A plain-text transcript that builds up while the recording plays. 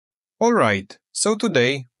Alright, so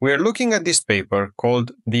today we're looking at this paper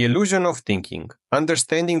called The Illusion of Thinking,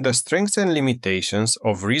 Understanding the Strengths and Limitations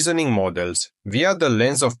of Reasoning Models via the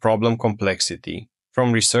Lens of Problem Complexity,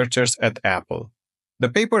 from researchers at Apple. The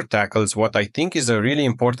paper tackles what I think is a really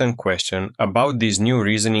important question about these new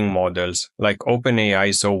reasoning models like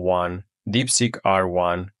OpenAI's O1, DeepSeek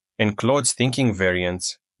R1, and Claude's thinking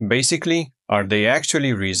variants. Basically, are they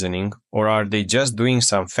actually reasoning, or are they just doing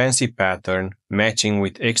some fancy pattern matching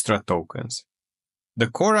with extra tokens? The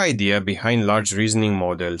core idea behind large reasoning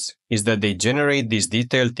models is that they generate these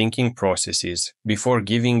detailed thinking processes before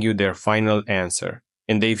giving you their final answer,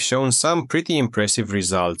 and they've shown some pretty impressive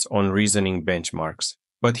results on reasoning benchmarks.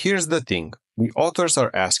 But here's the thing. The authors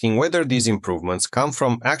are asking whether these improvements come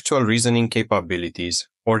from actual reasoning capabilities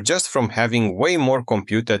or just from having way more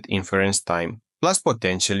computed inference time, plus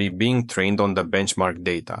potentially being trained on the benchmark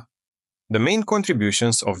data. The main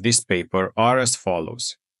contributions of this paper are as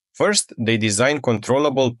follows. First, they design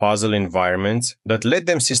controllable puzzle environments that let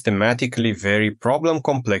them systematically vary problem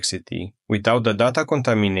complexity without the data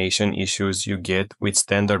contamination issues you get with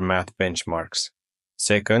standard math benchmarks.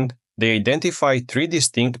 Second, they identify three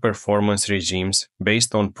distinct performance regimes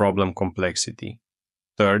based on problem complexity.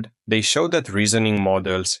 Third, they show that reasoning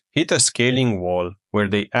models hit a scaling wall where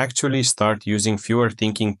they actually start using fewer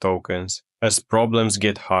thinking tokens as problems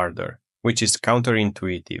get harder, which is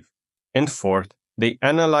counterintuitive. And fourth, they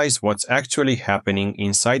analyze what's actually happening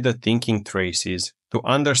inside the thinking traces to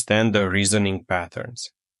understand the reasoning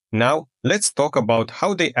patterns. Now, let's talk about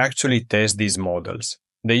how they actually test these models.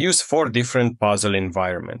 They use 4 different puzzle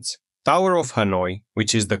environments. Tower of Hanoi,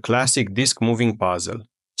 which is the classic disk-moving puzzle.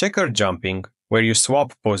 Checker jumping, where you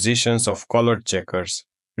swap positions of colored checkers.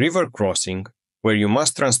 River crossing, where you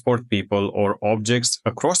must transport people or objects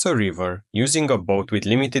across a river using a boat with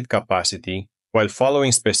limited capacity while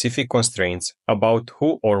following specific constraints about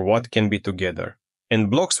who or what can be together. And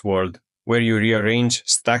Blocks World, where you rearrange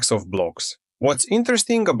stacks of blocks. What's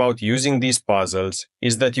interesting about using these puzzles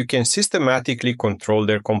is that you can systematically control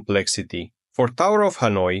their complexity. For Tower of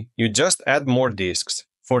Hanoi, you just add more disks.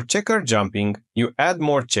 For checker jumping, you add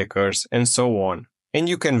more checkers and so on. And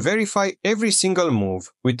you can verify every single move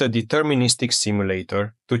with a deterministic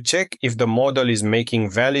simulator to check if the model is making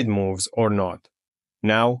valid moves or not.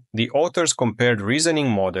 Now, the authors compared reasoning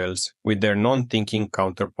models with their non-thinking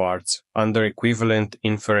counterparts under equivalent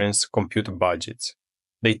inference compute budgets.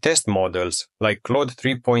 They test models like Claude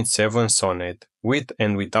 3.7 Sonnet with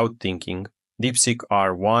and without thinking, DeepSeek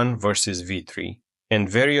R1 versus V3, and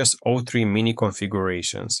various O3 mini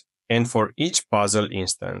configurations, and for each puzzle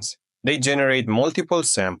instance, they generate multiple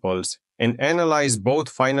samples and analyze both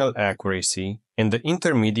final accuracy and the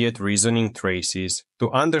intermediate reasoning traces to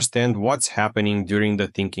understand what's happening during the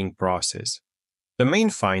thinking process. The main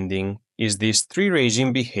finding is this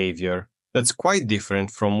 3-regime behavior that's quite different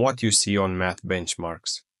from what you see on math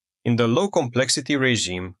benchmarks. In the low-complexity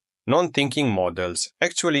regime, non-thinking models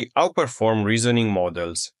actually outperform reasoning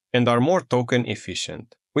models and are more token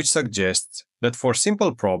efficient, which suggests that for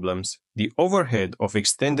simple problems, the overhead of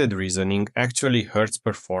extended reasoning actually hurts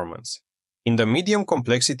performance. In the medium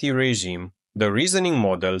complexity regime, the reasoning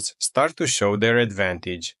models start to show their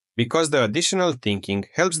advantage because the additional thinking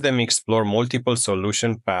helps them explore multiple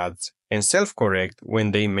solution paths and self-correct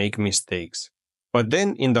when they make mistakes. But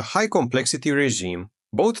then in the high complexity regime,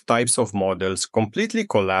 both types of models completely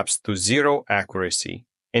collapse to zero accuracy.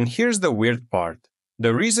 And here's the weird part.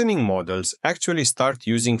 The reasoning models actually start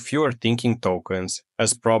using fewer thinking tokens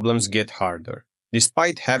as problems get harder,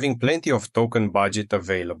 despite having plenty of token budget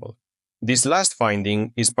available. This last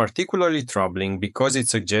finding is particularly troubling because it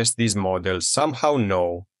suggests these models somehow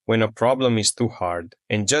know when a problem is too hard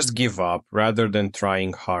and just give up rather than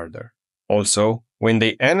trying harder. Also, when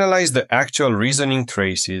they analyze the actual reasoning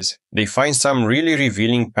traces, they find some really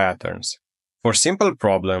revealing patterns. For simple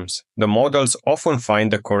problems, the models often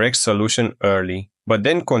find the correct solution early, but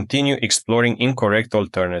then continue exploring incorrect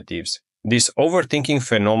alternatives. This overthinking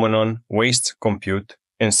phenomenon wastes compute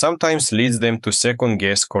and sometimes leads them to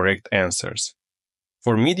second-guess correct answers.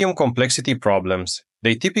 For medium complexity problems,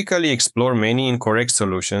 they typically explore many incorrect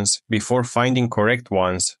solutions before finding correct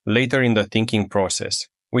ones later in the thinking process,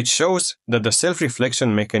 which shows that the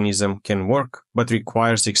self-reflection mechanism can work but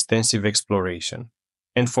requires extensive exploration.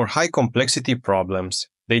 And for high-complexity problems,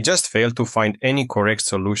 they just fail to find any correct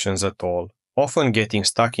solutions at all, often getting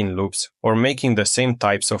stuck in loops or making the same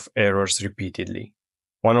types of errors repeatedly.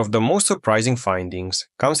 One of the most surprising findings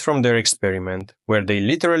comes from their experiment where they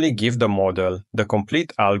literally give the model the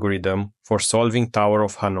complete algorithm for solving Tower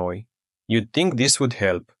of Hanoi. You'd think this would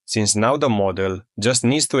help, since now the model just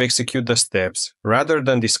needs to execute the steps rather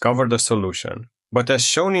than discover the solution. But as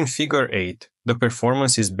shown in Figure 8, the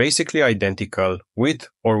performance is basically identical with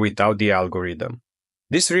or without the algorithm.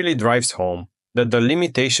 This really drives home that the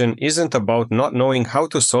limitation isn't about not knowing how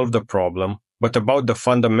to solve the problem, but about the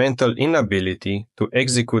fundamental inability to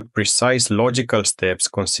execute precise logical steps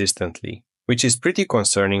consistently, which is pretty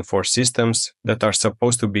concerning for systems that are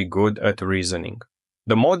supposed to be good at reasoning.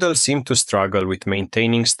 The model seemed to struggle with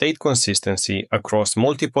maintaining state consistency across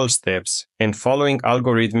multiple steps and following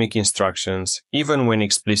algorithmic instructions even when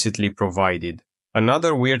explicitly provided.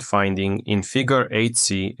 Another weird finding in Figure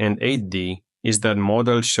 8c and 8d is that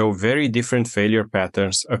models show very different failure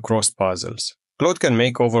patterns across puzzles. Claude can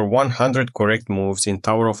make over 100 correct moves in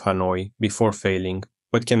Tower of Hanoi before failing,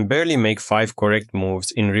 but can barely make 5 correct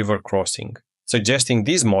moves in River Crossing, suggesting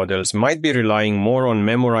these models might be relying more on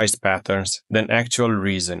memorized patterns than actual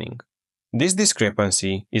reasoning. This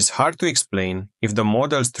discrepancy is hard to explain if the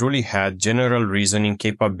models truly had general reasoning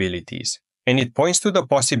capabilities, and it points to the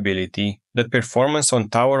possibility that performance on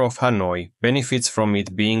Tower of Hanoi benefits from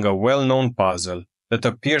it being a well-known puzzle that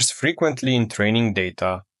appears frequently in training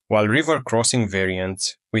data, while river crossing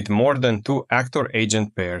variants with more than 2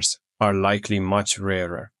 actor-agent pairs are likely much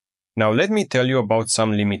rarer. Now let me tell you about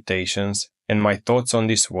some limitations and my thoughts on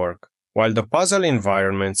this work. While the puzzle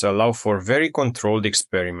environments allow for very controlled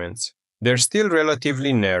experiments, they're still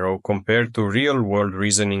relatively narrow compared to real-world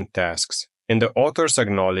reasoning tasks, and the authors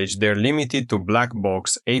acknowledge they're limited to black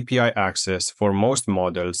box API access for most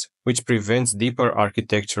models, which prevents deeper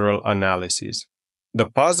architectural analysis. The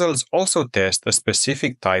puzzles also test a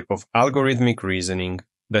specific type of algorithmic reasoning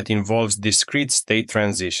that involves discrete state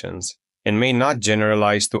transitions and may not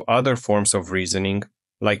generalize to other forms of reasoning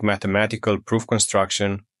like mathematical proof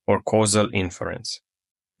construction or causal inference.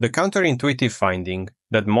 The counterintuitive finding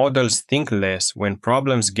that models think less when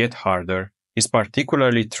problems get harder is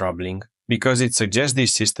particularly troubling because it suggests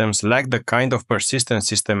these systems lack the kind of persistent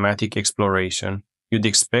systematic exploration you'd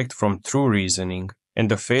expect from true reasoning, and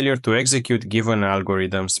the failure to execute given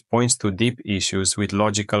algorithms points to deep issues with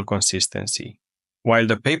logical consistency. While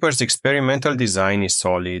the paper's experimental design is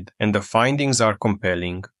solid and the findings are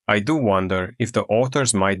compelling, I do wonder if the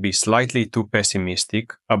authors might be slightly too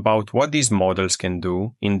pessimistic about what these models can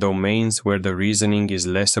do in domains where the reasoning is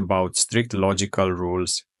less about strict logical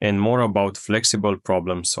rules and more about flexible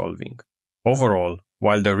problem solving. Overall,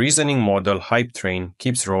 while the reasoning model hype train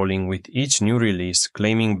keeps rolling with each new release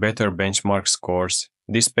claiming better benchmark scores,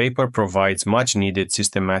 this paper provides much-needed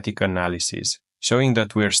systematic analysis, showing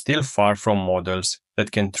that we are still far from models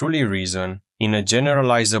that can truly reason in a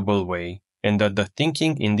generalizable way, and that the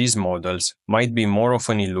thinking in these models might be more of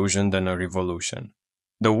an illusion than a revolution.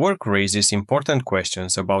 The work raises important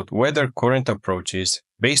questions about whether current approaches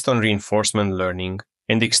based on reinforcement learning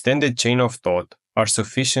and extended chain of thought are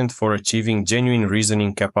sufficient for achieving genuine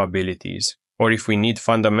reasoning capabilities, or if we need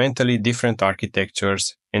fundamentally different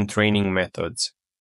architectures and training methods.